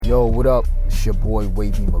Yo, what up? It's your boy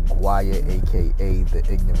Wavy McGuire, aka the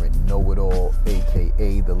Ignorant Know-It-All,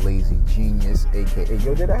 aka the Lazy Genius, aka...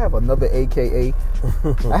 Yo, did I have another aka?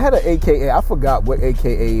 I had an aka. I forgot what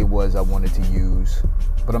aka it was I wanted to use.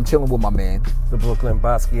 But I'm chilling with my man. The Brooklyn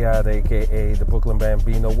Basquiat, a.k.a. the Brooklyn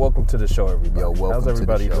Bambino. Welcome to the show, everybody. Yo, welcome How's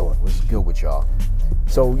everybody to the show. doing? What's good with y'all?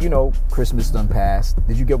 So, Christmas done passed.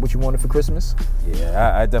 Did you get what you wanted for Christmas?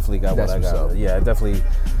 Yeah, I definitely got what I got. Up. Yeah, I definitely,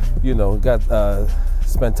 got...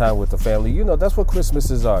 spend time with the family. That's what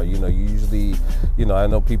Christmases are. You usually, I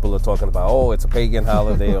know people are talking about, oh, it's a pagan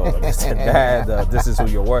holiday or this and that. This is who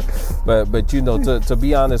you work. But to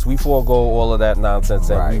be honest, we forego all of that nonsense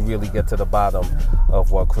and we really get to the bottom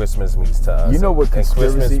of what Christmas means to us. You know what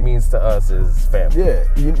conspiracy Christmas means to us is family. Yeah,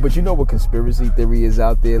 but you know what conspiracy theory is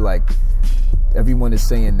out there? Like, everyone is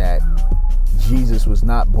saying that Jesus was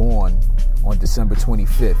not born on December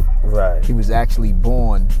 25th. Right. He was actually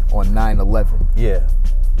born on 9/11. Yeah.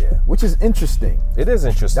 Which is interesting. It is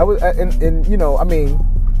interesting. That was,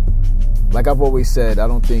 like I've always said, I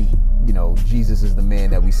don't think, Jesus is the man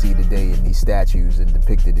that we see today in these statues and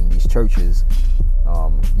depicted in these churches.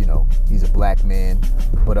 He's a black man.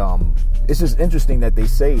 But it's just interesting that they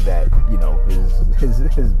say that,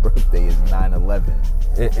 his birthday is 9/11.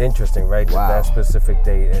 Interesting, right? Wow. That specific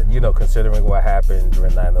date, and considering what happened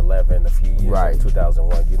during 9/11 a few years in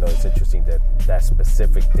 2001, it's interesting that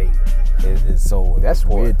specific date is so That's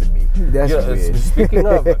important. Weird to me. That's weird. Speaking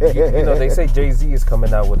of, they say Jay-Z is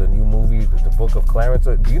coming out with a new movie, The Book of Clarence.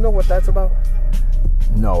 Do you know what that's about?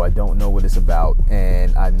 No, I don't know what it's about,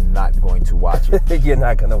 and I'm not going to watch it. You're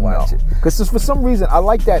not going to watch it. Because for some reason, I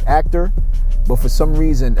like that actor, but for some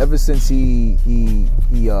reason, ever since he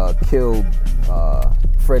killed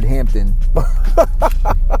Fred Hampton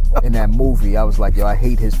in that movie, I was like, yo, I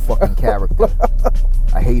hate his fucking character.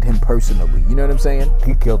 I hate him personally. You know what I'm saying?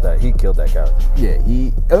 He killed that character. Yeah,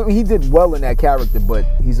 he did well in that character, but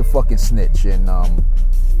he's a fucking snitch, and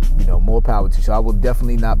more power to you. So I will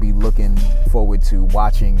definitely not be looking forward to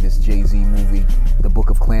watching this Jay-Z movie, The Book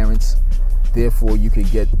of Clarence. Therefore, you could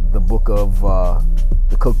get the book of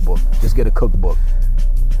the cookbook. Just get a cookbook.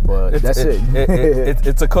 But that's it.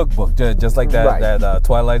 It's a cookbook, just like that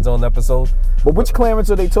Twilight Zone episode. But which Clarence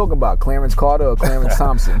are they talking about? Clarence Carter or Clarence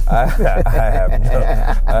Thompson? I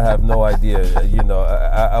have no idea.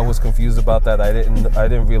 I was confused about that. I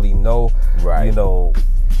didn't really know. Right.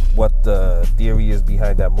 What the theory is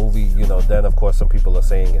behind that movie. Then of course some people are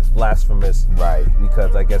saying it's blasphemous. Right.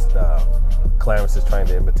 Because I guess Clarence is trying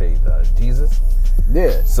to imitate Jesus.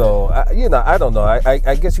 Yeah. So I don't know.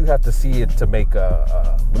 I guess you have to see it to make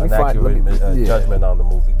an accurate judgment on the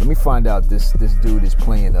movie. Let me find out this dude is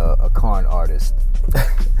playing a con artist.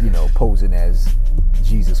 Posing as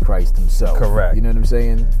Jesus Christ himself. Correct. You know what I'm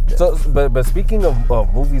saying? So, but speaking of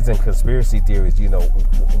movies and conspiracy theories,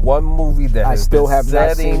 one movie that I still have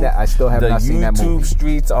not seen that movie. YouTube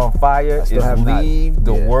streets on fire is Leave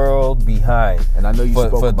the World Behind. And I know you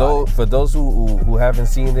spoke about it. For those who haven't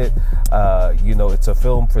seen it, it's a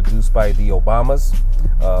film produced by the Obamas,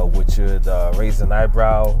 which should raise an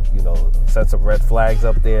eyebrow, set some red flags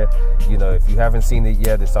up there. If you haven't seen it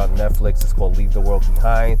yet, it's on Netflix. It's called Leave the World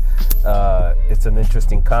Behind. It's an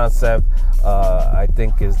interesting concept. I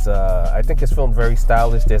think it's filmed very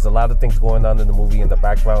stylish. There's a lot of things going on in the movie in the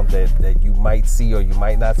background that you might see or you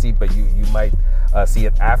might not see, but you might see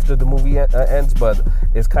it after the movie ends. But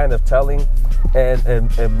it's kind of telling, and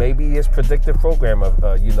maybe it's predictive program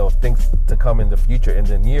of things to come in the future, in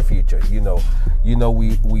the near future. We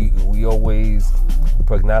always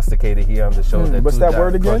prognosticated here on the show. What's that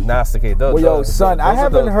word again? Prognosticate. I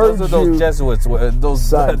haven't heard you. Those Jesuits.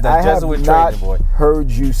 Son, I have not heard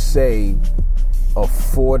you say a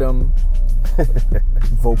Fordham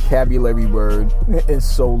vocabulary word in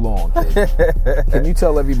so long. Can you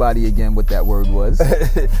tell everybody again what that word was?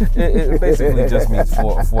 It basically just means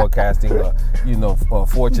forecasting,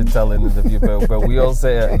 fortune telling in the view. But we all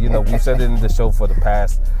say, we've said it in the show for the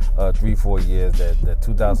past 3-4 years that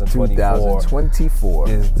 2024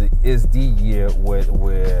 is the year where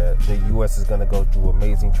the U.S. is going to go through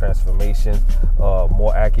amazing transformation.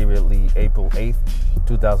 More accurately, April 8th,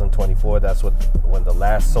 2024. That's when the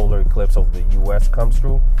last solar eclipse over the U.S. comes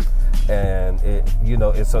through, and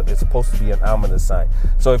it's supposed to be an ominous sign.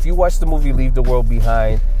 So if you watch the movie Leave the World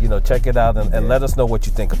Behind, check it out and let us know what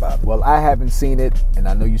you think about it. Well, I haven't seen it, and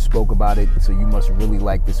I know you spoke about it, so you must really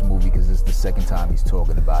like this movie because it's the second time he's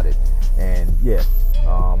talking about it. And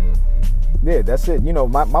that's it.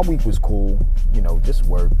 My week was cool. Just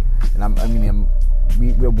work, and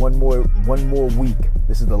we're one more week.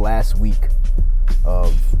 This is the last week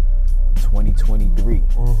of 2023,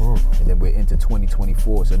 and then we're into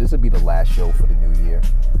 2024. So this will be the last show for the new year.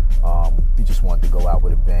 out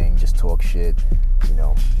with a bang, just talk shit, you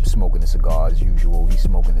know, smoking a cigar as usual. He's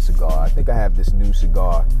smoking a cigar. I think I have this new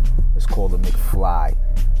cigar. It's called a McFly,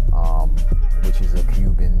 which is a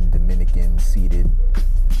Cuban, Dominican seeded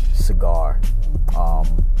cigar,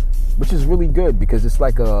 which is really good because it's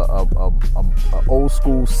like a old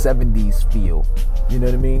school 70s feel. You know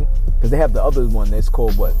what I mean? Because they have the other one that's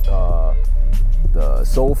called what? The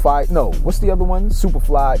Soulfly? No, what's the other one?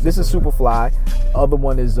 Superfly. This is Superfly. Other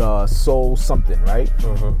one is Soul something, right?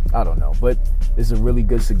 Mm-hmm. I don't know, but it's a really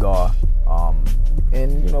good cigar.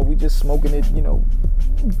 And you know, we just smoking it. You know,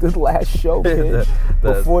 the last show, kid,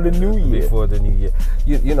 before the new year. Before the new year.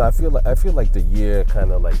 You know, I feel like the year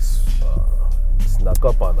kind of like snuck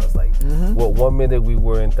up on us. Like, well, 1 minute we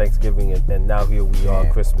were in Thanksgiving, and now here we are.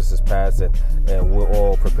 Christmas is past, and we're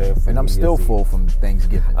all preparing for. And I'm still full from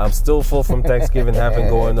Thanksgiving. I'm still full from Thanksgiving. Haven't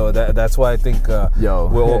going on. That's why I think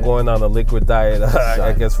we're all going on a liquid diet.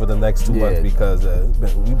 I guess for the next 2 months because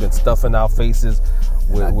we've been stuffing our faces.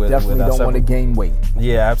 I definitely don't want to gain weight.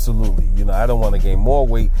 Yeah, absolutely. You know, I don't want to gain more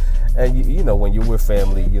weight. And you know, when you're with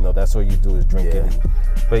family, you know, that's all you do is drink and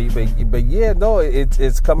eat. But yeah, no,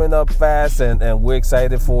 it's coming up fast, and we're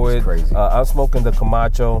excited for it. It's crazy. I'm smoking the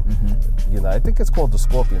Camacho. You know, I think it's called the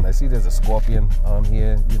Scorpion. I see there's a Scorpion on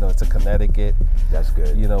here. You know, it's a Connecticut. That's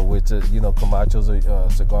good. You know, which you know, Camacho's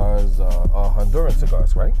cigars are Honduran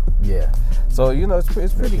cigars, right? Yeah. So you know,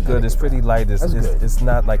 it's pretty good. It's pretty light. It's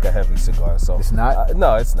not like a heavy cigar. So it's not.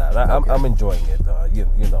 No, it's not. I'm enjoying it. You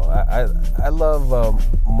know, I love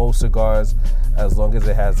most cigars as long as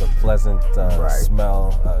it has a pleasant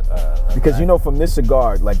smell. Because you know, from this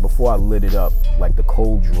cigar, like before I lit it up, like the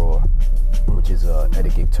cold draw, which is a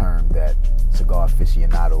etiquette term that cigar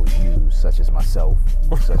aficionados use, such as myself,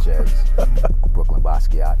 such as Brooklyn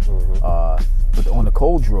Basquiat. But on the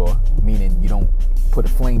cold draw, meaning you don't put a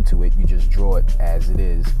flame to it, you just draw it as it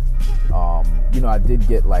is. You know, I did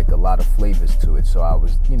get like a lot of flavors to it, so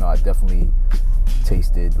I definitely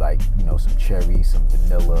tasted like, you know, some cherry, some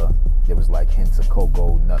vanilla. There was like hints of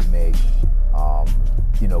cocoa, nutmeg,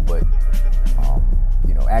 you know, but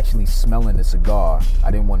you know, actually smelling the cigar,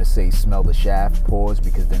 I didn't want to say smell the shaft, pause,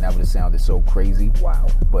 because then that would have sounded so crazy. Wow.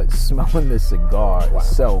 But smelling the cigar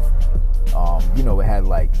itself, you know, it had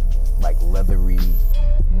like leathery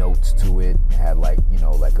notes to it. It had like, you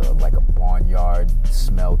know, like a barnyard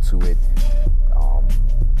smell to it.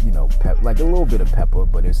 You know, like a little bit of pepper,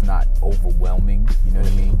 but it's not overwhelming. You know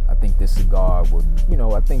what I mean? I think this cigar would, you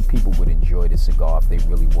know, I think people would enjoy this cigar if they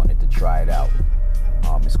really wanted to try it out.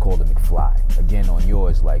 It's called a McFly. Again, on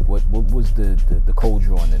yours, like what was the cold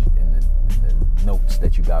draw in the notes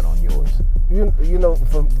that you got on yours? You know,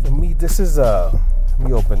 for me, this is let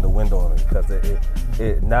me open the window on it because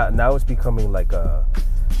it now it's becoming like a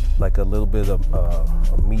little bit of a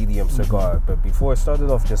medium cigar. But before it started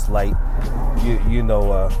off just light, you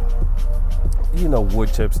know,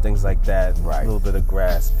 wood chips, things like that. Right. A little bit of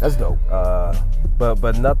grass. That's dope.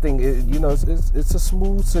 But nothing. You know, it's a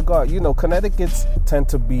smooth cigar. You know, Connecticut's tend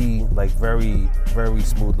to be like very, very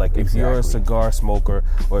smooth. Like if you're a cigar smoker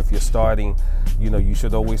or if you're starting, you know, you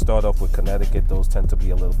should always start off with Connecticut. Those tend to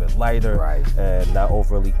be a little bit lighter, and not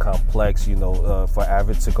overly complex. You know, for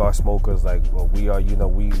avid cigar smokers like we are, you know,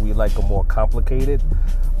 we like a more complicated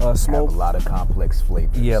smoke. Have a lot of complex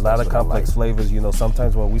flavors. Yeah, a lot of complex flavors. You know,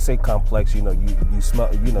 sometimes when we say complex, you know, you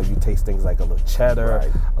smell, you know, you taste things like a little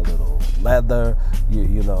cheddar, a little leather,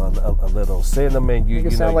 you know, a little cinnamon. You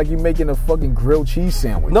sound like you're making a fucking grilled cheese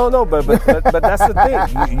sandwich. No, but that's the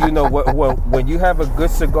thing. You know, when you have a good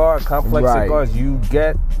cigar, complex cigars, you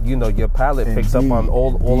get, you know, your palate picks up on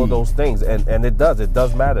all of those things, and it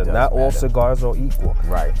does matter. Not all cigars are equal.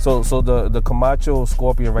 Right. So the Camacho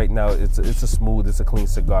Scorpion right now, it's a clean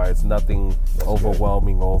cigar. It's nothing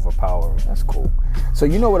overwhelming or overpowering. That's cool. So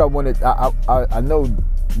you know what I wanted? I know,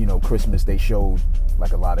 you know, Christmas, they showed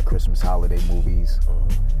like a lot of Christmas holiday movies.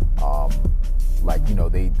 Like, you know,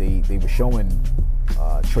 they were showing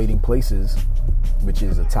Trading Places, which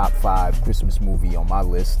is a top 5 Christmas movie on my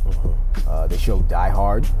list. They showed Die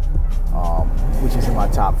Hard, which is in my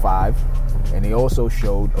top 5. And they also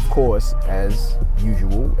showed, of course, as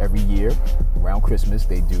usual, every year around Christmas,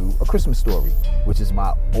 they do A Christmas Story, which is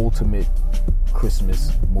my ultimate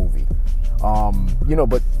Christmas movie. You know,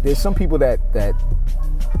 but there's some people that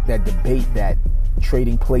debate that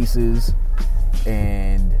Trading Places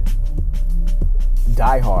and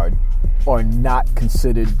Die Hard are not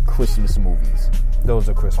considered Christmas movies. Those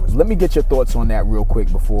are Christmas. Let me get your thoughts on that real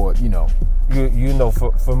quick before, you know. You know,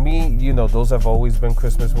 for me, you know, those have always been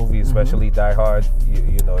Christmas movies, especially Die Hard.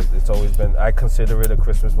 You know, it's always been, I consider it a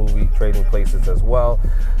Christmas movie. Trading Places as well.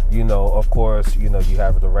 You know, of course, you know, you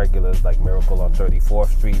have the regulars like Miracle on 34th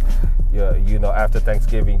Street. you know, after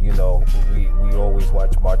Thanksgiving, you know, we always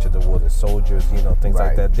watch March of the Wooden Soldiers, you know, things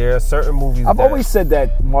like that. There are certain movies. I've always said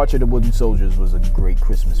that March of the Wooden Soldiers was a great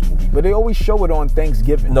Christmas movie, but they always show it on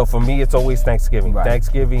Thanksgiving. No, for me, it's always Thanksgiving. Right.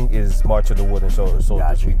 Thanksgiving is March of the Wooden Soldiers.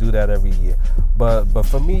 Gotcha. We do that every year. But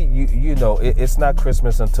for me, you know, it's not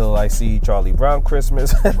Christmas until I see Charlie Brown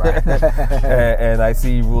Christmas, right. and I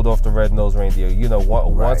see Rudolph the Red-Nosed Reindeer. You know,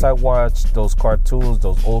 once I watch those cartoons,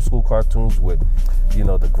 those old school cartoons with, you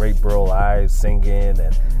know, the great Burl Ives singing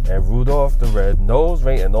and Rudolph the Red-Nosed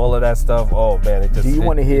Reindeer and all of that stuff. Oh man, it just. Do you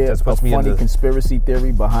want to hear a funny conspiracy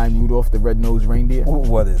theory behind Rudolph the Red-Nosed Reindeer?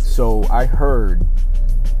 What is it? So I heard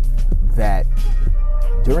that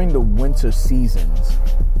during the winter seasons,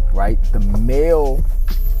 right, the male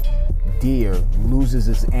deer loses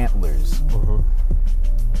its antlers,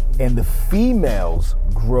 and the females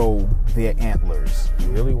grow their antlers.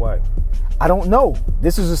 Really? Why? I don't know.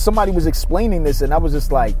 Somebody was explaining this, and I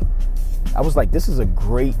was like, this is a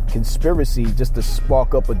great conspiracy just to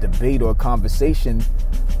spark up a debate or a conversation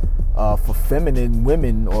for feminine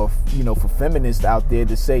women, or, you know, for feminists out there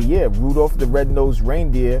to say, yeah, Rudolph the Red-Nosed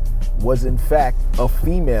Reindeer was in fact a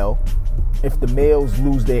female. If the males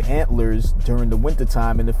lose their antlers during the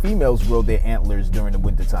wintertime and the females grow their antlers during the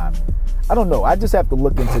wintertime. I don't know. I just have to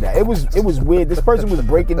look into that. It was weird. This person was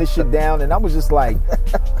breaking this shit down, and I was just like,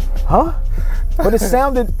 huh? But it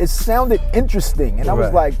sounded interesting, and I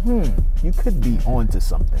was like, you could be onto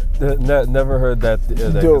something. Never heard that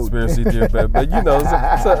conspiracy theory, but you know,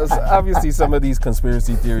 so obviously some of these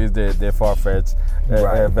conspiracy theories they're far-fetched,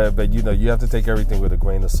 right. But you know, you have to take everything with a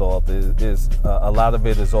grain of salt. A lot of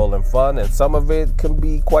it is all in fun, and some of it can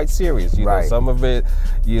be quite serious. You know, some of it,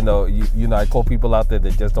 you know, I call people out there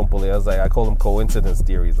that just don't believe. I call them coincidence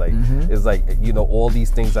theories. Like it's like, you know, all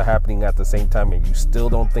these things are happening at the same time, and you still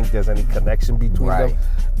don't think there's any connection between them.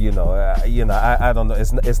 You know, I don't know.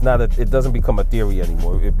 It's not it doesn't become a theory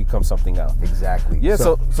anymore. It becomes something else. Exactly. Yeah.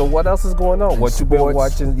 So what else is going on? What you been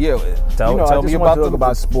watching? Yeah. Tell me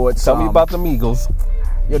about sports. Tell me about the Eagles.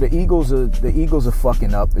 Yeah, the Eagles are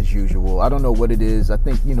fucking up as usual. I don't know what it is. I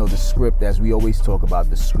think, you know, the script, as we always talk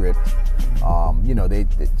about the script. You know, they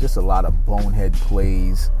just a lot of bonehead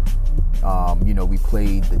plays. You know, we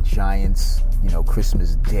played the Giants, you know,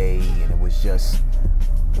 Christmas Day, and it was just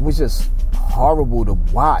horrible to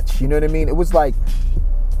watch. You know what I mean? It was like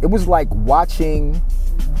watching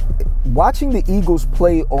the Eagles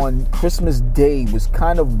play on Christmas Day was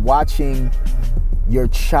kind of watching your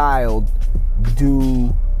child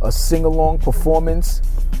do a sing-along performance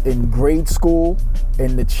in grade school,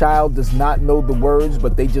 and the child does not know the words,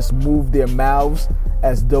 but they just move their mouths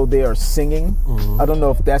as though they are singing. I don't know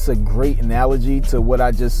if that's a great analogy to what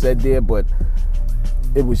I just said there, but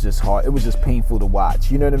it was just hard. It was just painful to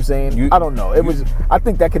watch. You know what I'm saying? I don't know. I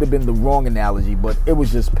think that could have been the wrong analogy, but it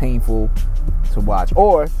was just painful to watch.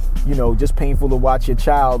 Or, you know, just painful to watch your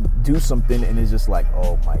child do something and it's just like,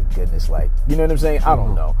 oh my goodness, like, you know what I'm saying? I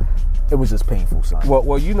don't know. It was just painful, son.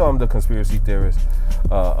 Well, you know, I'm the conspiracy theorist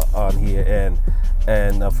on here,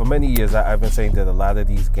 and for many years I've been saying that a lot of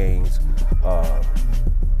these games are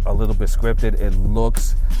a little bit scripted. It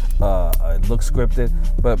looks scripted,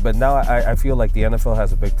 but now I feel like the NFL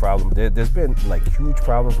has a big problem. There's been like huge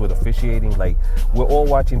problems with officiating. Like, we're all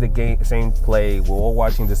watching the same play, we're all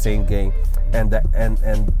watching the same game, and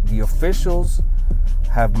the officials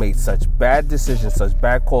have made such bad decisions, such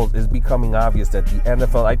bad calls. It's becoming obvious that the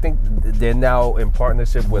NFL, I think they're now in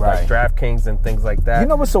partnership with like DraftKings and things like that. You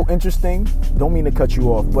know what's so interesting? Don't mean to cut you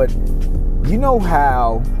off, but you know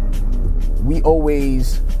how we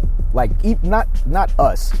always, like, not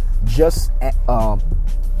us, just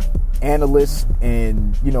analysts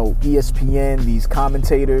and, you know, ESPN, these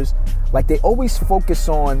commentators, like, they always focus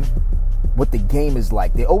on what the game is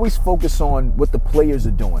like. They always focus on what the players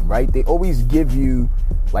are doing, right? They always give you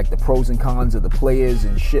like the pros and cons of the players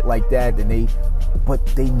and shit like that, but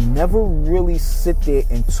they never really sit there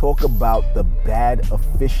and talk about the bad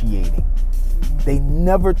officiating. They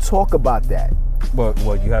never talk about that.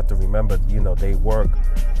 Well, you have to remember, you know, they work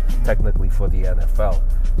technically for the NFL.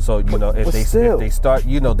 So, you know, if they start,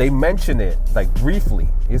 you know, they mention it like briefly.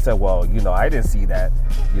 He said, well, you know, I didn't see that,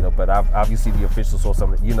 you know, but obviously the officials saw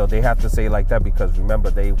something. You know, they have to say like that because remember,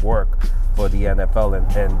 they work for the NFL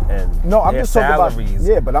and no, I'm just talking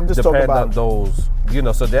about, but I'm just talking about on those, you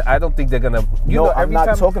know, so I don't think they're gonna. I'm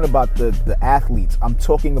not talking about the athletes. I'm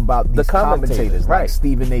talking about these commentators, like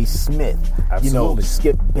Stephen A. Smith, Absolutely. You know,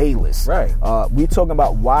 Skip Bayless. Right. We're talking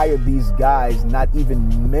about why are these guys not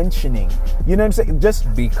even mentioning? You know what I'm saying? Just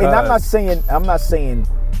because. And I'm not saying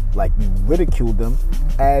like you ridicule them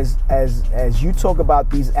as you talk about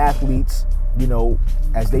these athletes, you know,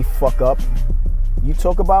 as they fuck up. you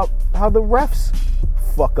talk about how the refs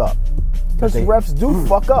fuck up. Because refs do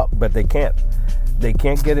fuck up. But they can't. They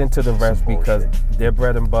can't get into the refs because their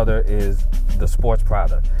bread and butter is the sports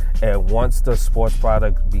product. And once the sports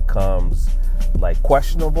product becomes like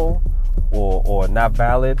questionable or not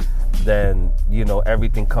valid, then, you know,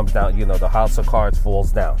 everything comes down, you know, the house of cards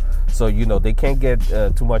falls down. So, you know, they can't get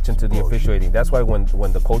too much into the officiating. That's why when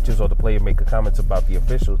the coaches or the player make comments about the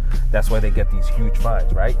officials, that's why they get these huge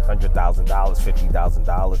fines, right? $100,000,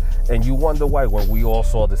 $50,000. And you wonder why when we all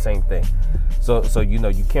saw the same thing. So you know,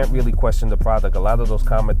 you can't really question the product. A lot of those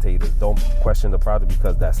commentators don't question the product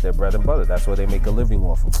because that's their bread and butter. That's where they make a living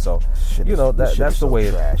off of. So, you know, that's the way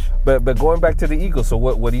it is. But going back to the Eagles, so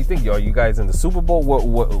what do you think? Are you guys in the Super Bowl?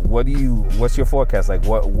 What's your forecast? Like,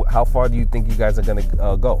 how far do you think you guys are going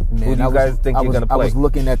to go? Man, who do you guys think you're going to play? I was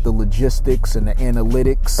looking at the logistics and the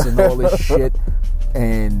analytics and all this shit.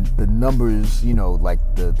 And the numbers, you know, like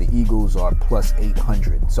the Eagles are plus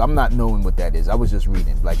 800. So I'm not knowing what that is. I was just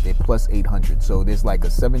reading, like they're plus 800. So there's like a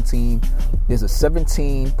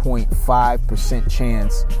 17.5%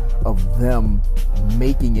 chance of them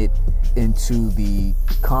making it into the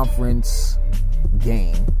conference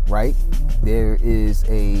game, right? There is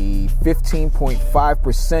a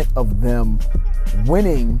 15.5% of them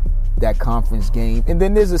winning that conference game, and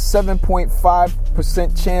then there's a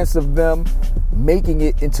 7.5% chance of them making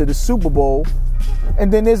it into the Super Bowl,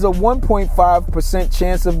 and then there's a 1.5%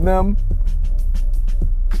 chance of them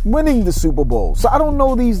winning the Super Bowl. So I don't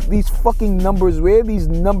know these fucking numbers, where these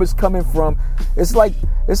numbers coming from. It's like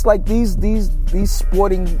these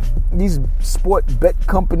sport bet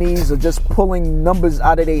companies are just pulling numbers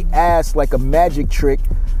out of their ass like a magic trick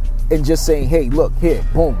and just saying, hey, look, here,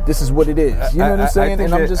 boom, this is what it is. You know what I'm saying?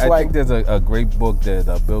 And I'm just I think there's a great book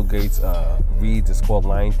that Bill Gates reads. It's called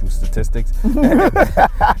Lying Through Statistics. and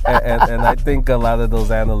I think a lot of those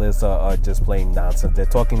analysts are just playing nonsense. They're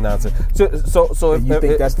talking nonsense. So if you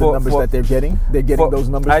think that's the numbers that they're getting? They're getting those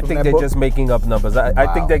numbers from that book? I think they're just making up numbers.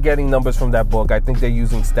 I think they're getting numbers from that book. I think they're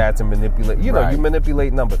using stats and manipulate. You know, you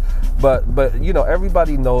manipulate numbers. But you know,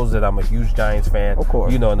 everybody knows that I'm a huge Giants fan. Of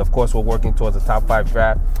course. You know, and of course we're working towards a top 5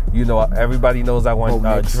 draft. You know, everybody knows I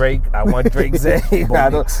want Drake. I want Drake's I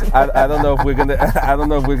don't know if we're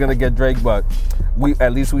gonna get Drake, but we're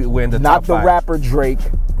in the not top 5. Not the rapper Drake.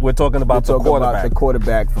 We're talking about the quarterback. The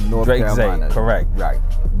quarterback from North Carolina. Zay, correct. Right.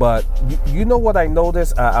 But you know what I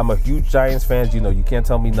noticed? I'm a huge Giants fan. You know, you can't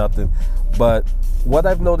tell me nothing. But what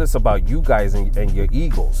I've noticed about you guys and your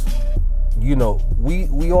Eagles, you know,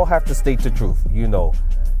 we all have to state the truth. You know,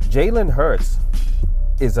 Jalen Hurts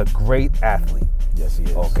is a great athlete. Yes, he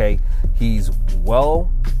is. Okay, he's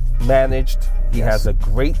well managed. He has a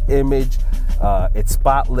great image. It's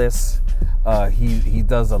spotless. He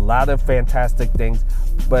does a lot of fantastic things.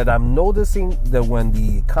 But I'm noticing that when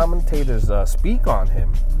the commentators speak on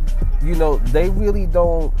him, you know, they really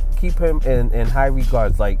don't keep him in high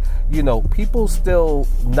regards. Like, you know, people still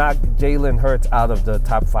knock Jalen Hurts out of the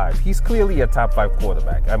top 5. He's clearly a top 5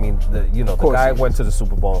 quarterback. I mean, the guy went to the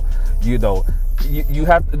Super Bowl. You know, you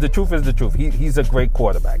have, the truth is the truth. He's a great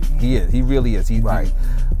quarterback. He is. He really is.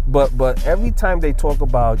 But every time they talk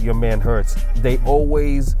about your man Hurts, they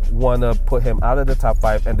always want to put him out of the top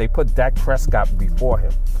 5, and they put Dak Prescott before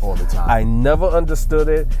him all the time. I never understood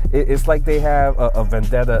it. It's like they have a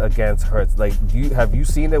vendetta against Hurts. Like, have you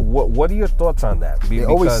seen it? What are your thoughts on that? They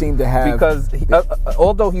always seem to have, because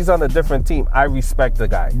although he's on a different team, I respect the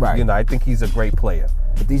guy. Right. You know, I think he's a great player.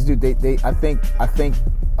 But these dudes, I think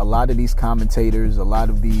a lot of these commentators, a lot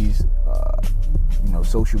of these,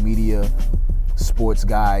 social media sports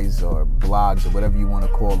guys or blogs or whatever you want to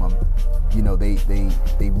call them, you know, they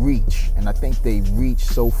reach, and I think they reach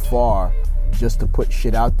so far just to put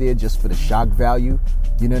shit out there just for the shock value.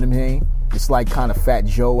 You know what I mean? It's like kind of Fat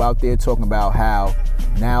Joe out there talking about how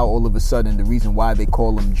now all of a sudden the reason why they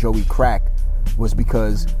call him Joey Crack was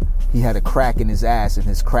because he had a crack in his ass, and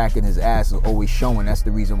his crack in his ass is always showing. That's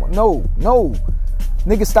the reason why. No.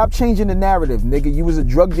 Nigga, stop changing the narrative, nigga. You was a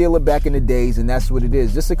drug dealer back in the days, and that's what it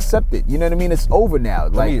is. Just accept it. You know what I mean? It's over now.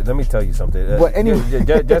 Like, let me tell you something. But anyway,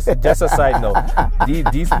 just a side note.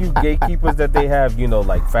 These few gatekeepers that they have, you know,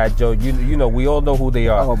 like Fat Joe. You know, we all know who they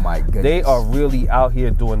are. Oh my goodness. They are really out here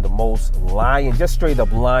doing the most lying, just straight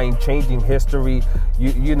up lying, changing history.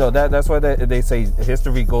 You know that's why they say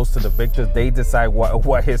history goes to the victors. They decide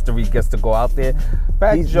what history gets to go out there.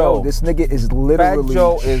 Fat Joe, this nigga is literally Fat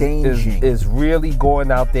Joe changing. is really going going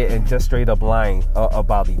out there and just straight up lying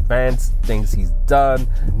about events, things he's done,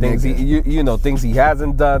 things things he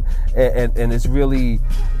hasn't done, and it's really,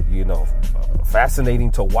 fascinating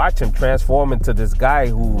to watch him transform into this guy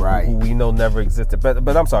who we know never existed.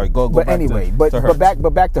 But I'm sorry, go but back anyway, to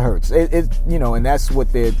back to Hurts. And that's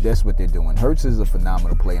what they're doing. Hurts is a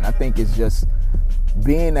phenomenal player, and I think it's just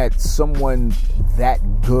being that someone that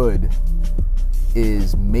good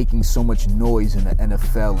is making so much noise in the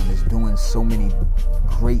NFL and is doing so many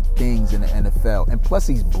great things in the NFL, and plus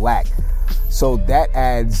he's black, so that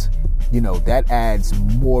adds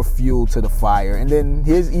more fuel to the fire. And then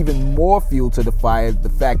here's even more fuel to the fire, the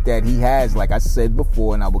fact that he has, like I said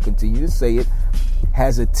before, and I will continue to say it,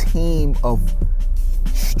 has a team of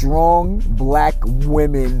strong black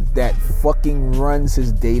women that fucking runs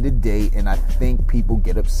his day to day, and I think people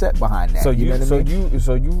get upset behind that. So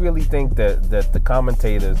you really think that the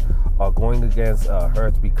commentators are going against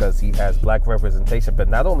Hurts because he has black representation, but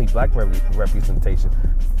not only black representation,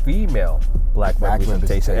 female black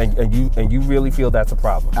representation, and you really feel that's a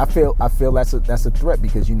problem? I feel that's a threat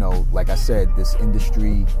because like I said, this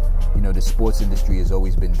industry, the sports industry has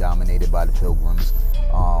always been dominated by the Pilgrims.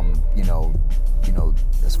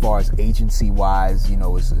 As far as agency-wise,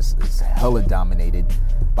 it's hella dominated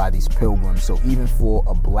by these Pilgrims. So even for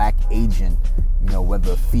a black agent,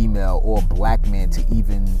 whether female or black man, to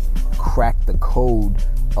even crack the code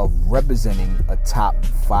of representing a top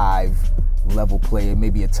 5 level player,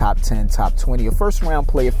 maybe a top 10, top 20, a first round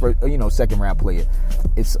player, second round player,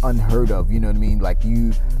 it's unheard of. You know what I mean? Like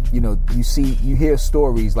you hear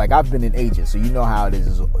stories. Like, I've been an agent, so you know how it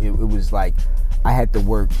is. It was like I had to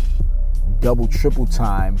work double, triple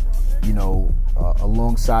time,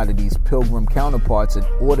 alongside of these Pilgrim counterparts in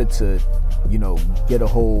order to, get a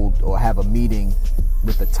hold or have a meeting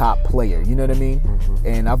with the top player. You know what I mean? Mm-hmm.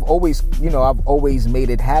 And I've always made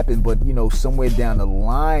it happen, but somewhere down the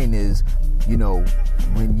line is,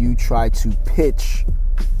 when you try to pitch,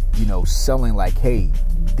 selling like, hey,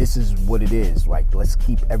 this is what it is. Like, let's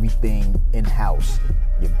keep everything in-house.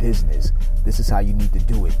 Your business, this is how you need to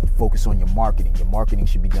do it. Focus on your marketing. Your marketing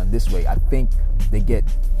should be done this way. I think they get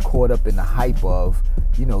caught up in the hype of,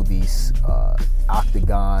 these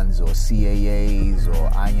Octagons or CAAs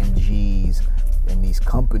or IMGs and these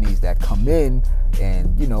companies that come in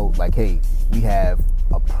and, like, hey, we have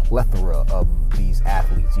a plethora of these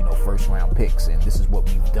athletes, first round picks, and this is what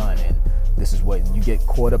we've done, and this is what you get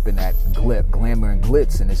caught up in, that glamour and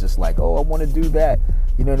glitz, and it's just like, oh, I want to do that.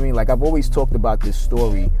 You know what I mean? Like, I've always talked about this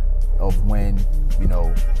story of when,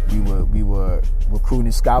 we were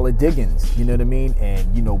recruiting Skylar Diggins, you know what I mean? And,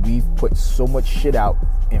 we've put so much shit out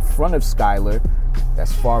in front of Skylar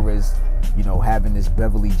as far as, having this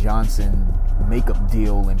Beverly Johnson makeup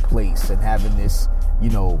deal in place and having this,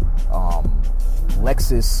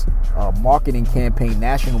 Lexus marketing campaign,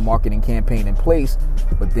 national marketing campaign in place,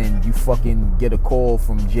 but then you fucking get a call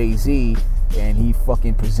from Jay-Z and he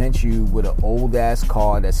fucking presents you with an old ass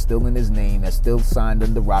car that's still in his name, that's still signed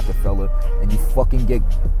under Rockefeller, and you fucking get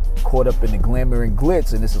caught up in the glamour and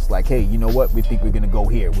glitz, and it's just like, hey, you know what, we think we're gonna go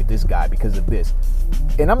here with this guy because of this.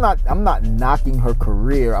 And I'm not knocking her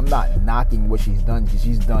career, I'm not knocking what she's done.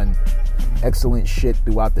 She's done excellent shit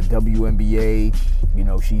throughout the WNBA.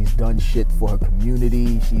 She's done shit for her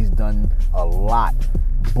community. She's done a lot.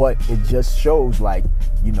 But it just shows, like,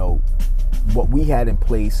 what we had in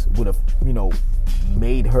place would have,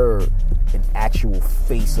 made her an actual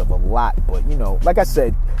face of a lot. But, like I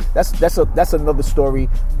said, that's another story.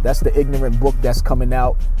 That's the ignorant book that's coming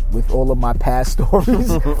out with all of my past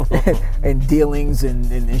stories and dealings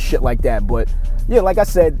and shit like that. But yeah, like I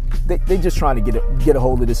said, they just trying to get a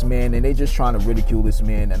hold of this man, and they just trying to ridicule this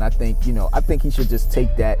man. And I think, I think he should just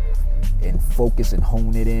take that and focus and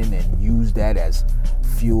hone it in and use that as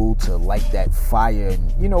fuel to light that fire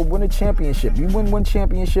and, win a championship. You win one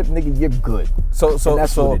championship, nigga, you're good. So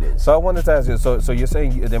that's what it is. So I wanted to ask you, so you're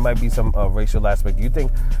saying there might be some racial aspect. Do you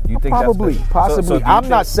think possibly. I'm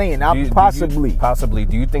not saying, possibly. Possibly.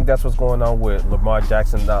 Do you think that's what's going on with Lamar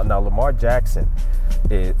Jackson? Now Lamar Jackson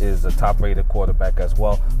is a top-rated quarterback as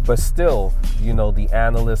well, but still, the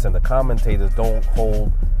analysts and the commentators don't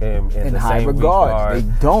hold him in the high same regard.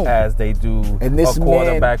 They don't, as they do a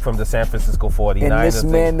quarterback from the San Francisco 49ers. And this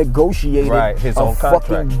man negotiated his own contract.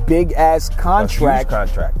 Fucking big-ass contract.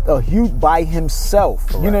 A huge by himself.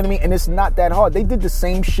 Correct. You know what I mean? And it's not that hard. They did the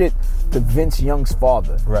same shit to Vince Young's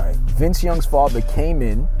father. Right. Vince Young's father came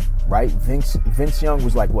in, right? Vince Young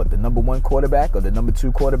was like what, the number 1 quarterback or the number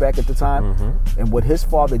 2 quarterback at the time? Mm-hmm. And what his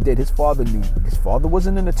father did, his father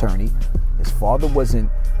wasn't an attorney. His father wasn't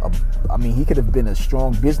he could have been a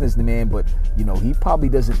strong businessman, but he probably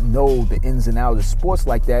doesn't know the ins and outs of sports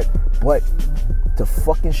like that. But to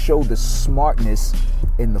fucking show the smartness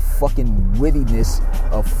and the fucking wittiness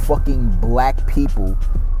of fucking black people,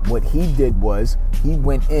 what he did was he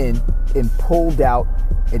went in and pulled out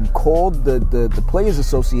and called the Players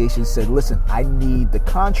Association, said, listen, I need the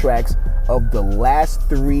contracts of the last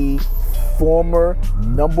 3 former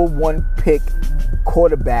number 1 pick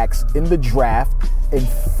quarterbacks in the draft, and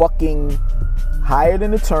fucking hired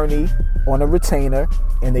an attorney on a retainer,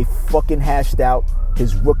 and they fucking hashed out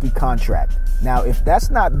his rookie contract. Now, if that's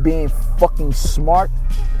not being fucking smart,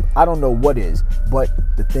 I don't know what is. But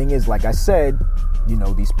the thing is, like I said,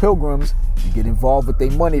 these pilgrims, you get involved with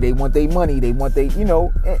their money. They want their money. They want their,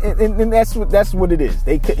 and that's what it is.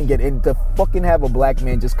 They couldn't get in. To fucking have a black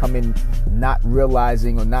man just come in not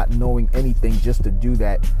realizing or not knowing anything just to do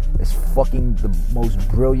that is fucking the most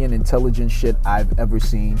brilliant, intelligent shit I've ever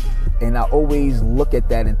seen. And I always look at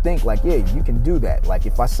that and think like, yeah, you can do that. Like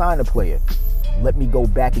if I sign a player, let me go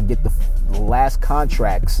back and get the last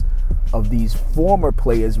contracts of these former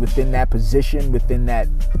players within that position, within that,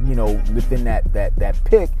 within that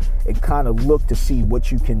pick, and kind of look to see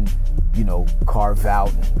what you can, carve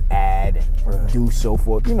out and add and do so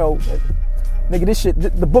forth. Nigga, this shit,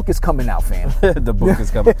 the book is coming out, fam. The book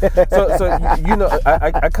is coming. So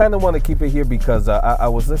I kind of want to keep it here because I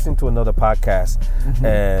was listening to another podcast, mm-hmm.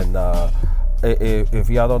 and if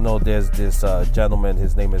y'all don't know, there's this gentleman,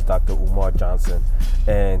 his name is Dr. Umar Johnson,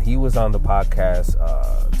 and he was on the podcast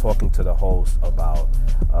talking to the host about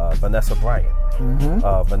Vanessa Bryant.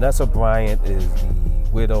 Mm-hmm. Vanessa Bryant is the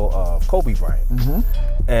widow of Kobe Bryant.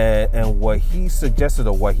 Mm-hmm. And what he suggested,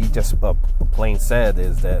 or what he just plain said,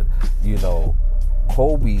 is that,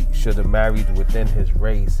 Kobe should have married within his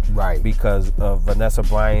race, right? Because Vanessa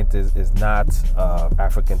Bryant is not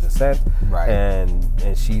African descent, right?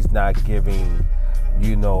 And she's not giving,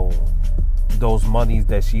 those monies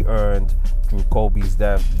that she earned through Kobe's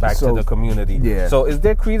death back to the community. Yeah. So is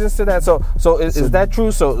there credence to that? So is that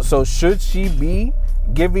true? So should she be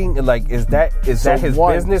giving? Like, is that his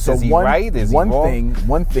business? Is he right? Is he wrong?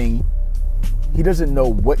 One thing. He doesn't know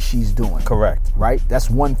what she's doing. Correct. Right. That's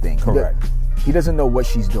one thing. Correct. He doesn't know what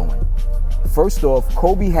she's doing. First off,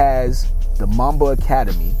 Kobe has the Mamba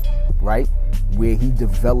Academy, right, where he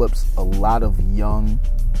develops a lot of young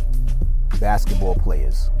basketball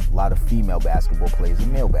players, a lot of female basketball players,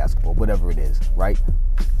 and male basketball, whatever it is, right?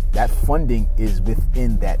 That funding is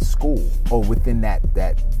within that school or within that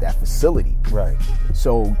facility. Right.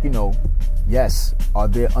 So, yes, are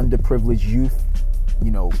there underprivileged youth,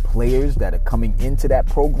 players that are coming into that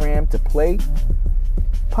program to play?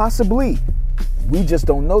 Possibly. We just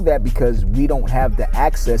don't know that because we don't have the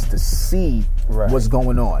access to see what's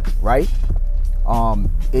going on, right?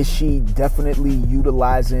 Is she definitely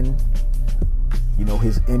utilizing,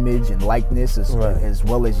 his image and likeness as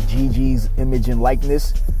well as Gigi's image and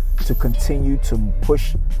likeness to continue to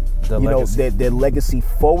push, their legacy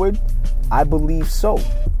forward? I believe so.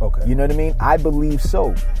 Okay. You know what I mean? I believe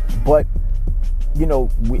so. But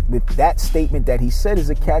with that statement that he said is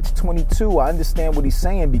a catch-22. I understand what he's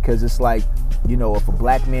saying because it's like, if a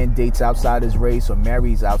black man dates outside his race or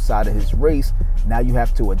marries outside of his race, now you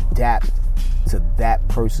have to adapt to that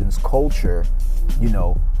person's culture,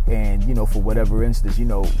 and, for whatever instance,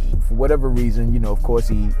 for whatever reason, of course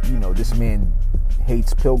he, this man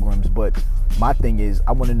hates pilgrims, but my thing is,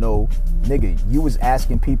 I want to know, nigga, you was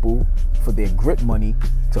asking people for their grit money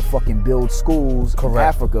to fucking build schools in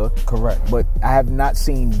Africa. Correct. But I have not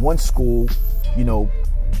seen one school,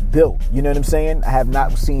 built. You know what I'm saying? I have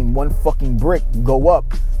not seen one fucking brick go up.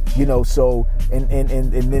 So and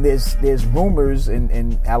then there's rumors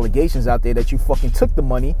and allegations out there that you fucking took the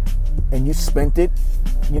money and you spent it,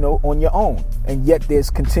 on your own. And yet there's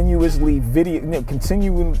continuously there's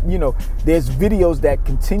videos that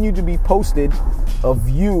continue to be posted of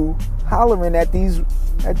you hollering at these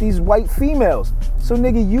white females. So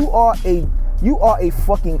nigga, you are a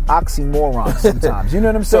fucking oxymoron sometimes. You know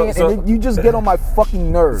what I'm saying? And you just get on my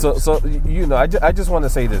fucking nerves. So I just want to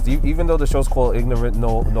say this. Even though the show's called Ignorant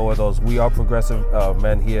Know-It-Alls, we are progressive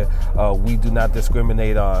men here. We do not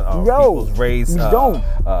discriminate on people's race,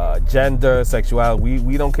 gender, sexuality.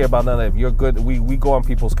 We don't care about none of that. If you're good, we go on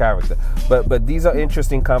people's character. But these are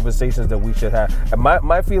interesting conversations that we should have. And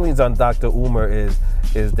my feelings on Dr. Umar is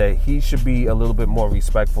that he should be a little bit more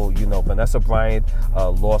respectful. Vanessa Bryant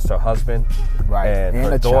lost her husband. Right. and And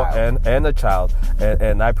her a daughter child. and a child,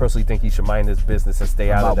 and I personally think he should mind his business and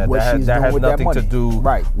stay out of About that. what That she's that doing has with that nothing to money. do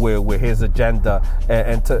Right. with his agenda.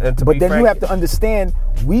 And to But be then frank, you have to understand,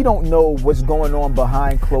 we don't know what's going on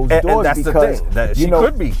behind closed And doors that's the because thing, that you she know,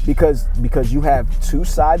 could be. because you have two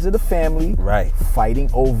sides of the family Right. fighting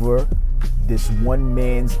over this one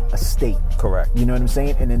man's estate. Correct. You know what I'm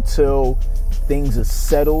saying? And until things are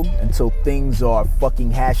settled, until things are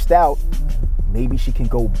fucking hashed out, maybe she can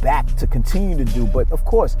go back to continue to do. But of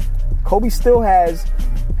course, Kobe still has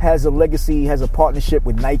a legacy, has a partnership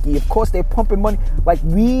with Nike. Of course, they're pumping money. Like,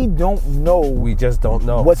 we don't know. We just don't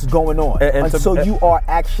know What's going on And to- until you are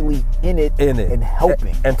actually in it and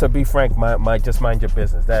helping. And to be frank, just mind your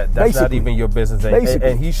business. That's not Basically. even your business.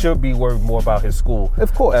 And he should be worried more about his school,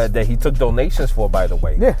 Of course. that he took donations for, by the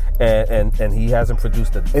way. Yeah. And he hasn't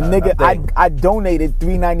produced a And nigga, a thing. I donated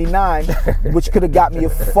 $3.99, which could have got me a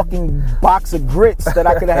fucking box of grits that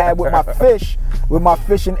I could have had with my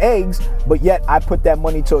fish and eggs. But yet I put that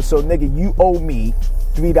money to. So nigga, you owe me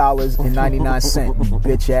 $3.99, you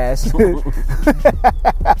bitch ass.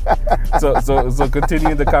 So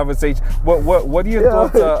continuing the conversation. What are your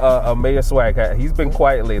thoughts of Mayor Swag? He's been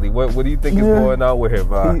quiet lately. What do you think is going on with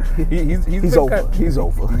him? He's over. He's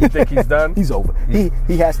over. You think he's done? He's over.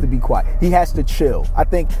 He has to be quiet. He has to chill. I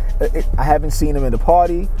think I haven't seen him in a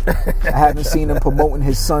party. I haven't seen him promoting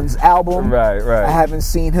his son's album. Right. I haven't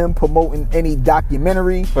seen him promoting any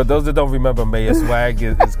documentary. For those that don't remember, Mayor Swag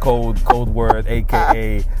is code word, aka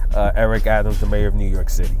Eric Adams, the mayor of New York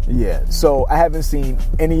City. Yeah, so I haven't seen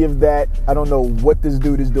any of that. I don't know what this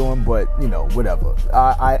dude is doing, but you know, whatever.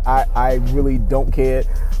 I really don't care.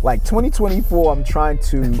 Like 2024, I'm trying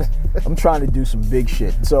to do some big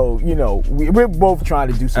shit. So you know, we're both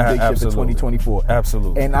trying to do some big shit for 2024.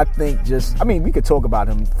 Absolutely. And I think we could talk about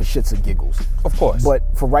him for shits and giggles, Of course. but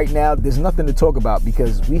for right now, there's nothing to talk about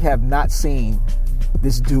because we have not seen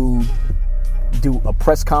this dude do a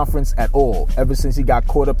press conference at all ever since he got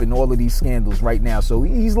caught up in all of these scandals right now. So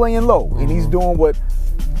he's laying low and he's doing what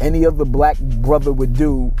any other black brother would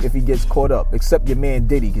do if he gets caught up, except your man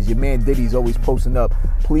Diddy, because your man Diddy's always posting up,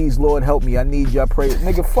 please Lord help me, I need your prayer.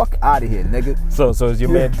 Nigga, fuck out of here, nigga. So is your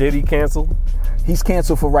man Diddy canceled? He's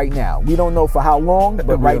canceled for right now. We don't know for how long, but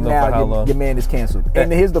we right don't know for how now long. your man is canceled.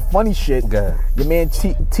 And here's the funny shit. Go ahead. Your man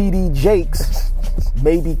TD Jakes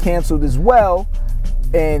may be canceled as well.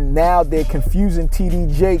 And now they're confusing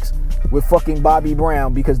TD Jakes with fucking Bobby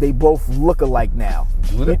Brown because they both look alike now.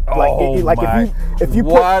 If you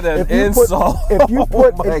what an insult. If you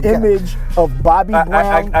put an image of Bobby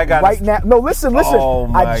Brown I gotta, right now. No, listen. Oh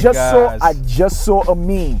my I just saw a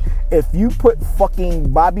meme. If you put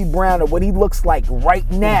fucking Bobby Brown or what he looks like right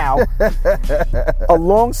now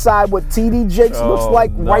alongside what TD Jakes looks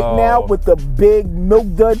like right now with the big milk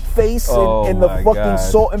dud face and the fucking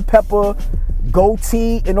salt and pepper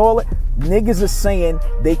goatee and all that, niggas are saying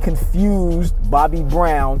they confused Bobby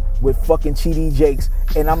Brown with fucking TD Jakes,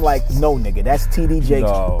 and I'm like, no nigga, that's TD Jakes.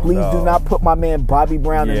 Please do not put my man Bobby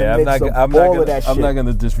Brown in the mix of all of that shit. I'm not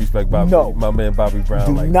gonna disrespect my man Bobby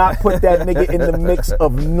Brown. Do not put that nigga in the mix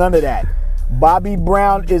of none of that. Bobby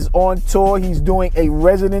Brown is on tour. He's doing a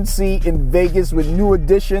residency in Vegas with New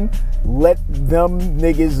Edition. Let them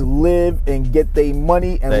niggas live and get their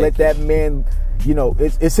money and let that man, you know,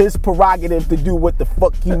 it's his prerogative to do what the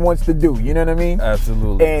fuck he wants to do. You know what I mean?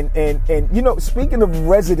 Absolutely. And you know, speaking of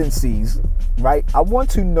residencies, right? I want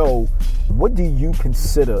to know, what do you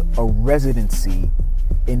consider a residency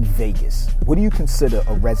in Vegas? What do you consider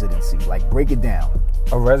a residency? Like, break it down.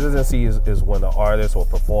 A residency is when an artist or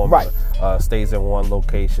performer stays in one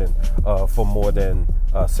location for more than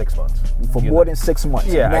 6 months. For more than 6 months.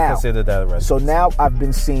 Yeah, now, I consider that a residency. So now I've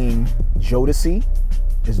been seeing Jodeci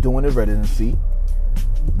is doing a residency.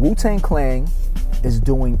 Wu-Tang Clan is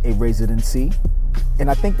doing a residency.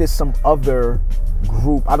 And I think there's some other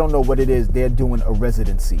group, I don't know what it is, they're doing a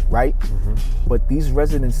residency, right? Mm-hmm. But these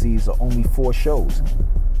residencies are only 4 shows.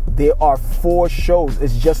 There are 4 shows.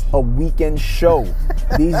 It's just a weekend show.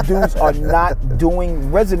 These dudes are not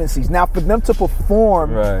doing residencies. Now, for them to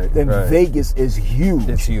perform in Vegas is huge.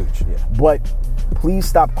 It's huge, yeah. But please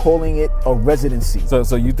stop calling it a residency.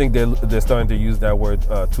 So you think they're starting to use that word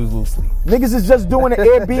too loosely? Niggas is just doing an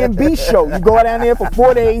Airbnb show. You go down there for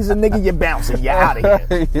 4 days and nigga, you're bouncing. You're out of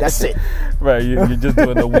here. That's it. Right, you're just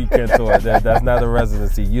doing a weekend tour. That's not a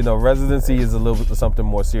residency. You know, residency is a little bit something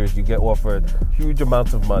more serious. You get offered huge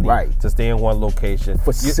amounts of money to stay in one location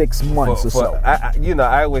for 6 months or so.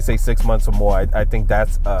 I always say 6 months or more. I think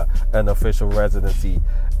that's an official residency.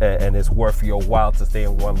 and it's worth your while to stay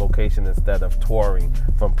in one location instead of touring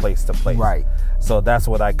from place to place. Right. So that's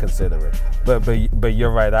what I consider it. But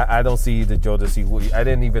you're right. I don't see the Jodeci. I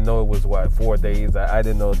didn't even know it was 4 days. I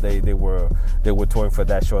didn't know they were touring for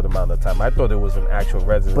that short amount of time. I thought it was an actual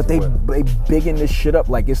residency. But they bigging this shit up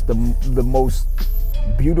like it's the most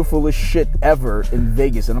beautifulest shit ever in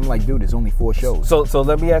Vegas, and I'm like, dude, it's only 4 shows. So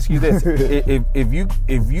let me ask you this: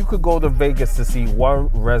 if you could go to Vegas to see one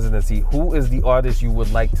residency, who is the artist you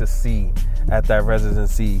would like to see at that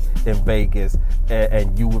residency in Vegas,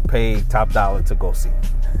 and you would pay top dollar to go see?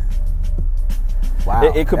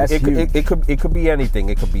 Wow, it could be anything.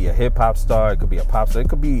 It could be a hip hop star. It could be a pop star. It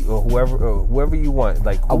could be whoever you want.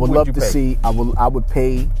 Like, I would love to see. I would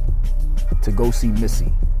pay to go see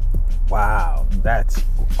Missy. Wow, that's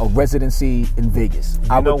a residency in Vegas.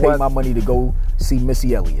 I would pay my money to go see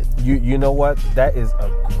Missy Elliott. You know what? That is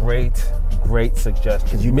a great suggestion.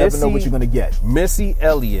 Because you never know what you're gonna get. Missy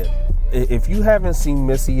Elliott. If you haven't seen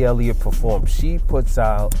Missy Elliott perform, she puts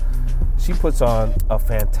on a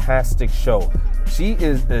fantastic show. She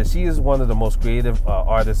is one of the most creative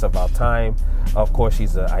artists of our time. Of course,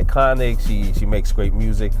 she's iconic. She makes great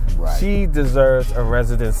music. Right. She deserves a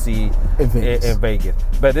residency in Vegas.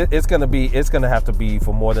 But it's gonna have to be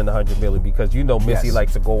for more than $100 million, because Missy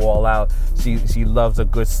likes to go all out. She loves a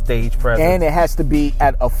good stage presence, and it has to be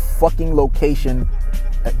at a fucking location.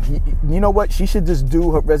 You know what? She should just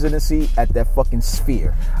do her residency at that fucking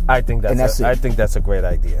Sphere. I think that's a great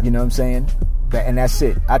idea. You know what I'm saying? And that's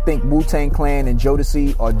it. I think Wu-Tang Clan and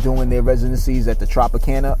Jodeci are doing their residencies at the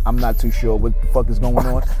Tropicana. I'm not too sure what the fuck is going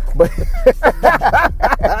on, but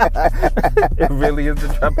it really is the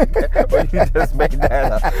Tropicana. But you just made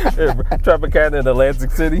that up. Tropicana in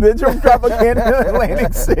Atlantic City. The Tropicana in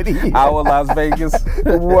Atlantic City. Our Las Vegas.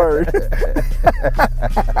 Word.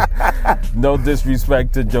 No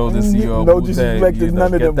disrespect to Jodeci or no disrespect to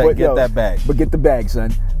none of them. But get that bag. But get the bag,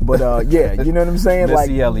 son. But yeah, you know what I'm saying?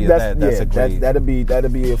 Missy Elliott. That's a great. That'd be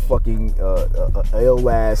a fucking ill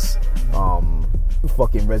ass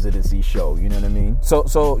fucking residency show. You know what I mean?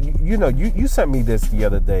 So you sent me this the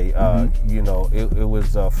other day. It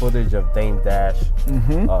was footage of Dame Dash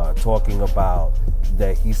talking about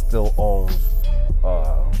that he still owns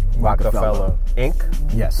Rockefeller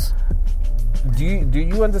Inc. Yes. Do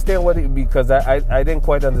you understand what it, because I didn't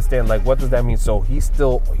quite understand, like, what does that mean? So he's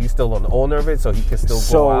still an owner of it, so he can still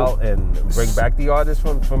go out and bring back the artists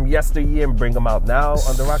from yesteryear and bring them out now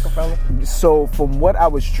under Rockefeller? So from what I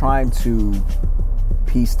was trying to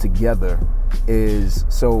piece together is,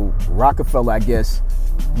 so Rockefeller, I guess,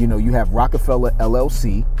 you have Rockefeller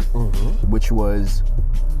LLC, which was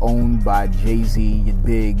owned by Jay-Z and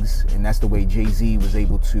Biggs, and that's the way Jay-Z was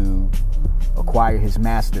able to acquire his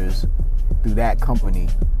masters, through that company.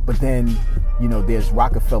 But then, there's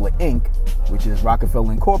Rockefeller Inc., which is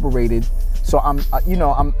Rockefeller Incorporated. So when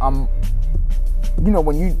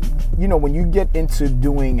you get into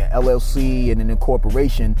doing an LLC and an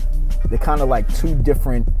incorporation, they're kind of like two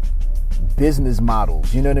different business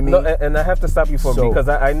models. You know what I mean? No, and I have to stop you because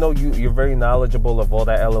I know you're very knowledgeable of all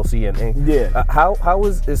that LLC and Inc. Yeah. How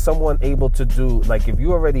is someone able to do, like, if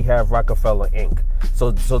you already have Rockefeller Inc.,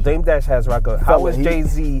 so Dame Dash has Rockefeller. How is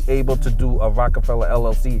Jay-Z able to do a Rockefeller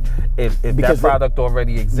LLC if that product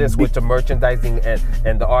already exists with the merchandising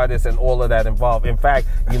and the artists and all of that involved? In fact,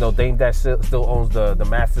 Dame Dash still owns the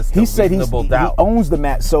masters. He said he owns the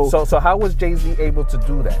mat. So how was Jay-Z able to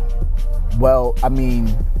do that? Well, I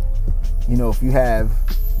mean, if you have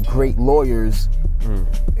great lawyers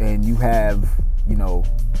and you have,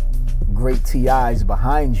 great TIs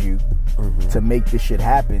behind you to make this shit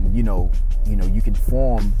happen, you can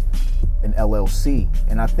form an LLC.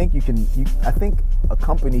 And I think I think a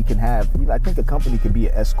company can have, I think a company could be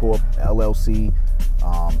an S Corp, LLC,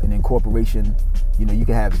 an incorporation. You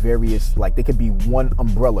can have various, like, they could be one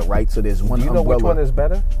umbrella, right? So there's one umbrella. Do you know which one is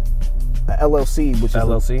better? LLC, which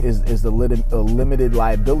is the limited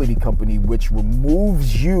liability company, which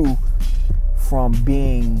removes you from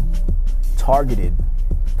being targeted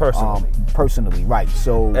personally, right?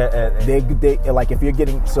 So they like, if you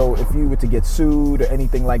were to get sued or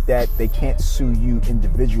anything like that, they can't sue you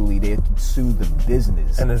individually. They can sue the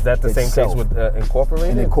business. And is that the same case with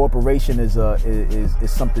incorporated? An incorporation is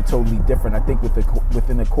something totally different. I think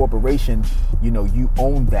within a corporation, you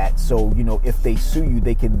own that. So if they sue you,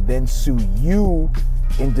 they can then sue you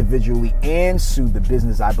individually and sue the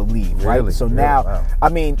business, I believe, right? Really? So now, wow. I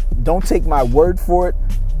mean, don't take my word for it.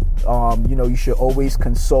 You should always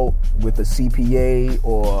consult with a CPA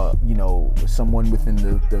or, someone within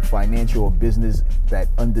the financial or business that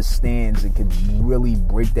understands and can really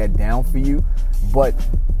break that down for you. But,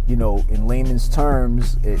 in layman's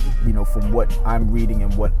terms, from what I'm reading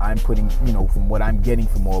and what I'm putting, from what I'm getting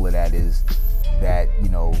from all of that is that,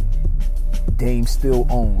 Dame still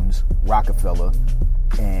owns Rockefeller,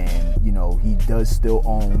 and, he does still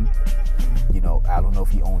own, I don't know if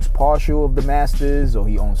he owns partial of the masters or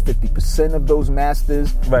he owns 50% of those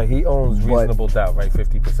masters. Right, he owns reasonable doubt, right?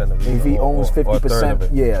 50% of it. If he owns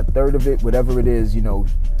 50%, a third of it, whatever it is,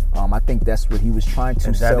 I think that's what he was trying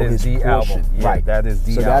to sell his portion. Album. Yeah, right. That is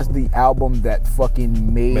the album. So that's the album that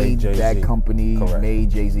fucking made that company, Correct.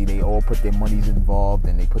 Made Jay-Z. They all put their monies involved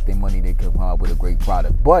and they put their money, they come out with a great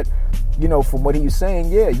product. But, from what he was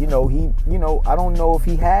saying, he, I don't know if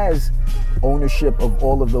he has ownership of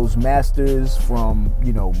all of those masters from,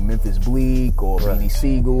 Memphis Bleak or Right. Beanie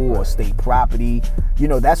Siegel or State Property.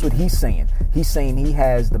 That's what he's saying. He's saying he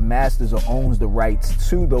has the masters or owns the rights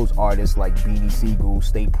to those artists like Beanie Siegel,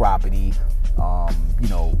 State Property,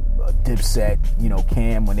 Dipset,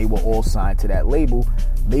 Cam, when they were all signed to that label.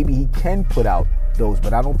 Maybe he can put out those,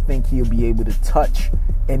 but I don't think he'll be able to touch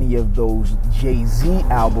any of those Jay-Z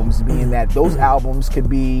albums, being that those albums could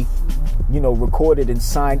be, recorded and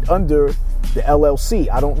signed under the LLC.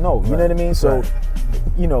 I don't know. You know what I mean? So,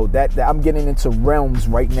 that I'm getting into realms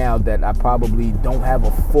right now that I probably don't have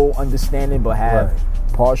a full understanding, but have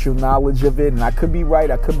partial knowledge of it, and I could be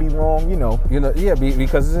right, I could be wrong,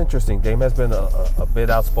 because it's interesting. Dame has been a bit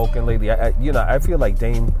outspoken lately. I feel like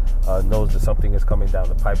Dame knows that something is coming down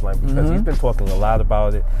the pipeline because he's been talking a lot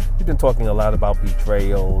about it. He's been talking a lot about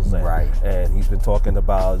betrayals, and he's been talking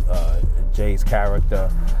about Jay's character,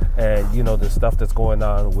 and the stuff that's going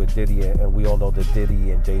on with Diddy, and we all know that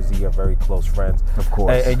Diddy and Jay-Z are very close friends, of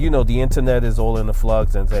course. And the internet is all in the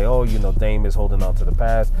flux and say, Dame is holding on to the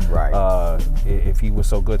past. Right. If he was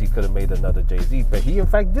so good, he could have made another Jay-Z, but he in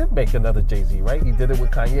fact did make another Jay-Z, right? He did it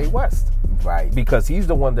with Kanye West, right? Because he's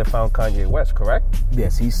the one that found Kanye West, correct?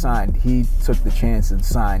 Yes, he took the chance and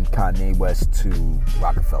signed Kanye West to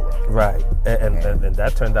Rockefeller, right? And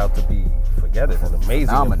that turned out to be, forget it, an amazing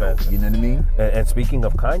phenomenal event. You know what I mean? And speaking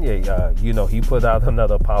of Kanye, he put out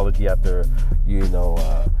another apology after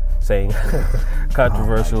saying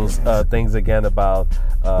controversial things again about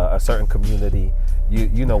a certain community.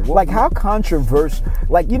 What, how controversial?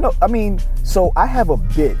 So I have a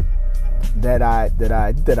bit that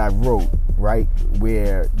I wrote, right,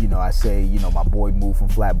 where I say my boy moved from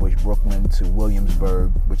Flatbush, Brooklyn to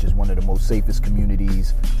Williamsburg, which is one of the most safest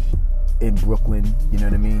communities in Brooklyn. You know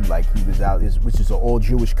what I mean? Like, he was out, which is an all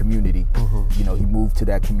Jewish community. He moved to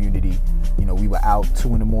that community. We were out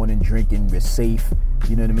 2 a.m. drinking. We're safe.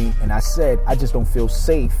 You know what I mean? And I said, I just don't feel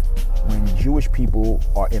safe when Jewish people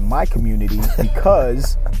are in my community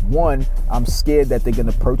because, one, I'm scared that they're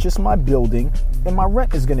going to purchase my building and my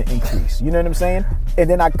rent is going to increase. You know what I'm saying? And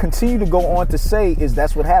then I continue to go on to say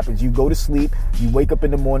that's what happens. You go to sleep, you wake up in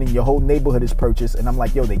the morning, your whole neighborhood is purchased, and I'm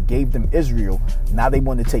like, they gave them Israel. Now they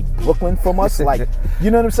want to take Brooklyn from us? Like, you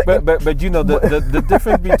know what I'm saying? But the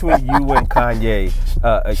difference between you and Kanye...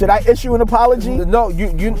 should I issue an apology? No,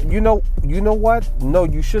 you know what? No,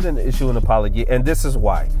 you shouldn't issue an apology, and this is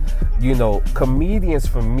why. Comedians,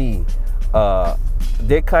 for me,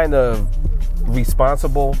 they're kind of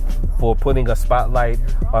responsible for putting a spotlight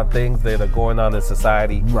on things that are going on in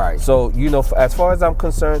society. Right. So, as far as I'm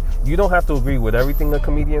concerned, you don't have to agree with everything a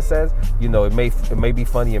comedian says. It may be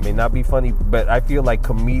funny, it may not be funny, but I feel like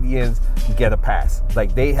comedians get a pass.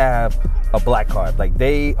 Like, they have a black card. Like,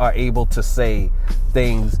 they are able to say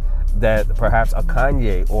things that perhaps a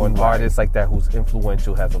Kanye or an artist like that who's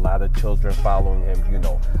influential, has a lot of children following him,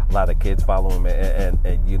 a lot of kids following him, and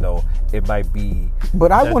it might be.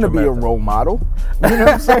 But I want to be a role model. You know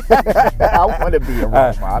what I'm saying? I want to be a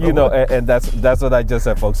role model. And that's what I just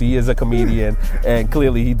said, folks. He is a comedian, and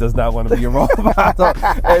clearly he does not want to be a role model.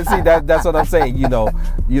 And see, that's what I'm saying.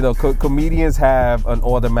 Comedians have an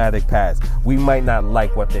automatic pass. We might not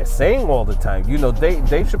like what they're saying all the time.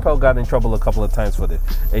 Dave Chappelle got in trouble a couple of times for this,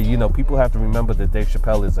 and people have to remember that Dave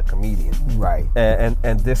Chappelle is a comedian, right?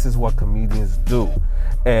 And this is what comedians do.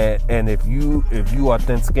 And if you are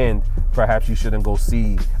thin-skinned, perhaps you shouldn't go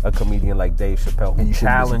see a comedian like Dave Chappelle, who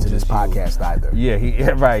challenges this podcast either. Yeah,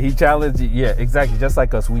 he challenged you. Yeah, exactly. Just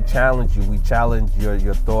like us, we challenge you. We challenge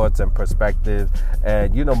your thoughts and perspectives.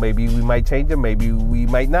 And maybe we might change them, maybe we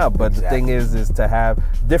might not. But the thing is to have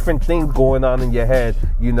different things going on in your head.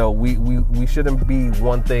 We shouldn't be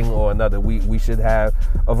one thing or another. We should have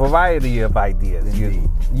a variety of ideas.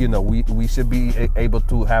 We should be able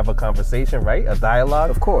to have a conversation, right? A dialogue.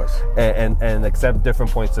 Of course. And accept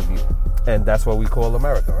different points of view. And that's what we call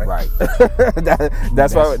America, right? Right.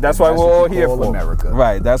 That's why we're all here for. America.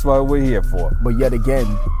 Right. That's why we're here for. But yet again,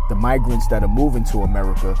 the migrants that are moving to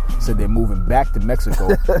America said they're moving back to Mexico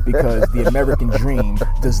because the American dream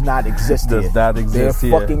does not exist here. Does not exist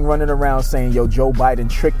They're here. fucking running around saying, yo, Joe Biden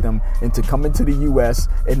tricked them into coming to the U.S.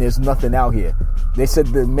 and there's nothing out here. They said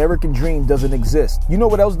the American dream doesn't exist. You know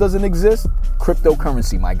what else doesn't exist?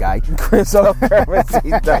 Cryptocurrency, my guy.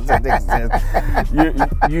 Cryptocurrency doesn't exist.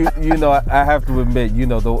 You know, I have to admit, you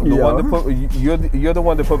know, the one to put you're the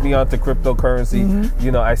one to put me onto cryptocurrency. Mm-hmm.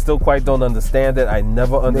 You know, I still quite don't understand it. I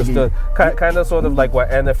never understood. Kind of sort of like what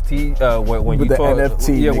NFT when you taught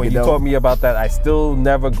NFT, when you taught me about that. I still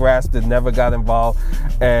never grasped it, never got involved,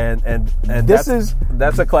 and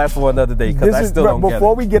that's a class for another day because I still don't get it.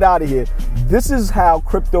 Before we get out of here, this is how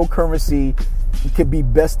cryptocurrency could be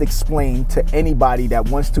best explained to anybody that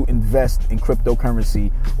wants to invest in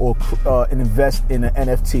cryptocurrency or invest in an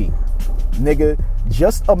NFT. Nigga,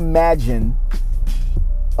 just imagine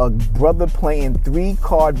a brother playing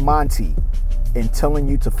 3-card Monty and telling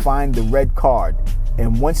you to find the red card.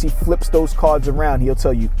 And once he flips those cards around, he'll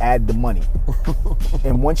tell you, add the money.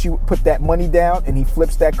 And once you put that money down and he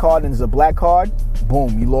flips that card and it's a black card,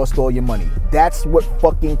 boom, you lost all your money. That's what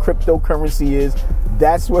fucking cryptocurrency is.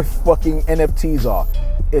 That's what fucking NFTs are.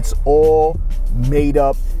 It's all made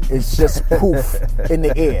up. It's just poof in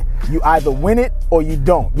the air. You either win it or you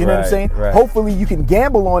don't. You know what I'm saying? Right. Hopefully you can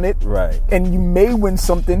gamble on it. Right. And you may win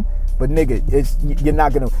something. But nigga, you're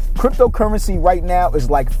not gonna. Cryptocurrency right now is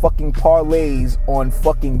like fucking parlays on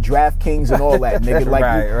fucking DraftKings and all that, nigga. Like,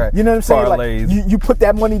 right. You know what I'm saying? Parlays. Like, you put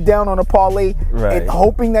that money down on a parlay, right, and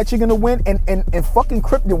hoping that you're gonna win. And fucking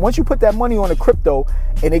crypto. Once you put that money on a crypto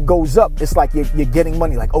and it goes up, it's like you're getting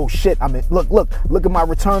money. Like, oh shit, look at my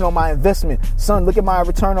return on my investment, son. Look at my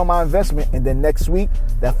return on my investment. And then next week,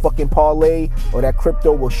 that fucking parlay or that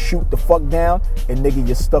crypto will shoot the fuck down, and nigga,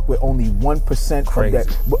 you're stuck with only 1% of that.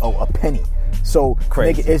 A penny. So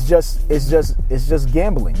nigga, it's just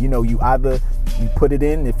gambling. You know, you either you put it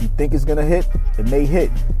in, if you think it's gonna hit, it may hit.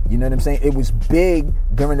 You know what I'm saying? It was big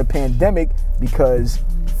during the pandemic because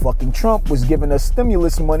fucking Trump was giving us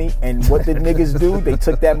stimulus money, and what did niggas do? They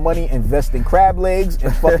took that money, invest in crab legs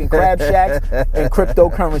and fucking crab shacks and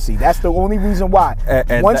cryptocurrency. That's the only reason why.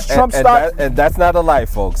 Once Trump started, and that's not a lie,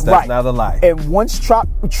 folks. That's not a lie. And once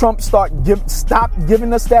Trump stopped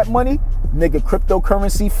giving us that money, nigga,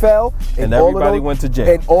 cryptocurrency fell, and everybody went to jail.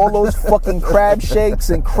 And all those fucking crab shakes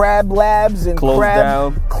and crab labs and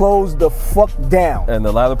closed the fuck down. And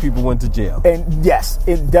a lot of people went to jail. And yes,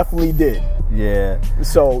 it definitely did. Yeah.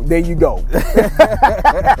 So there you go.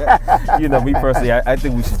 You know, me personally, I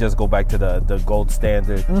think we should just go back to the gold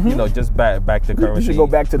standard. Mm-hmm. You know, just back to currency. We should go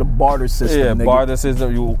back to the barter system. Yeah, nigga. Barter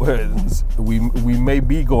system. We may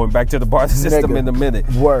be going back to the barter system in a minute.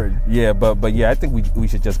 Word. Yeah, but yeah, I think we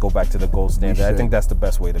should just go back to the gold standard. I think that's the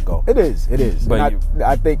best way to go. It is. But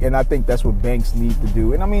I think that's what banks need to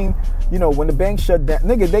do. And I mean, you know, when the banks shut down,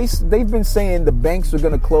 nigga, they've been saying the banks are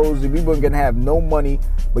gonna close and we were gonna have no money,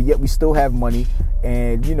 but yet we still have money.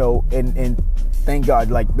 And you know, and thank God,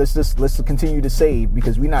 like let's continue to save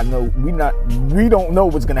because we don't know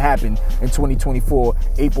what's gonna happen in 2024.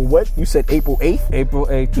 April what? You said April 8th? April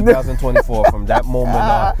 8th, 2024. From that moment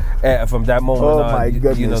on, my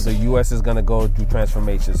goodness. You know, the U.S. is gonna go through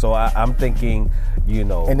transformation. So I'm thinking, you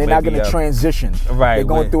know, and they're not gonna transition. Right. They're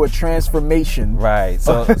going through a transformation. Right.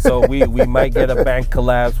 So we might get a bank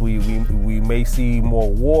collapse. We may see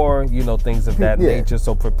more war. You know, things of that nature.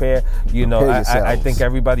 So prepare. You know, I think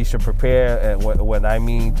everybody should prepare. When I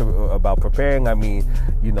mean about preparing, I mean,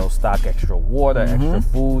 you know, stock extra water, extra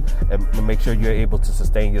food, and make sure you're able to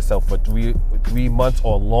sustain yourself for 3 months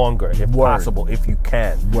or longer, if possible, if you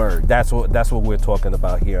can. Word. That's what we're talking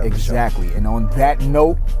about here. Exactly. And on that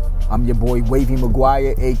note, I'm your boy Wavy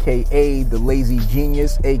McGuire, aka the Lazy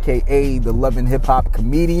Genius, aka the Loving Hip Hop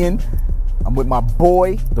Comedian. I'm with my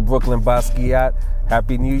boy, the Brooklyn Basquiat.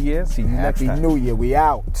 Happy New Year. See you next time. Happy New Year. We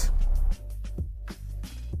out.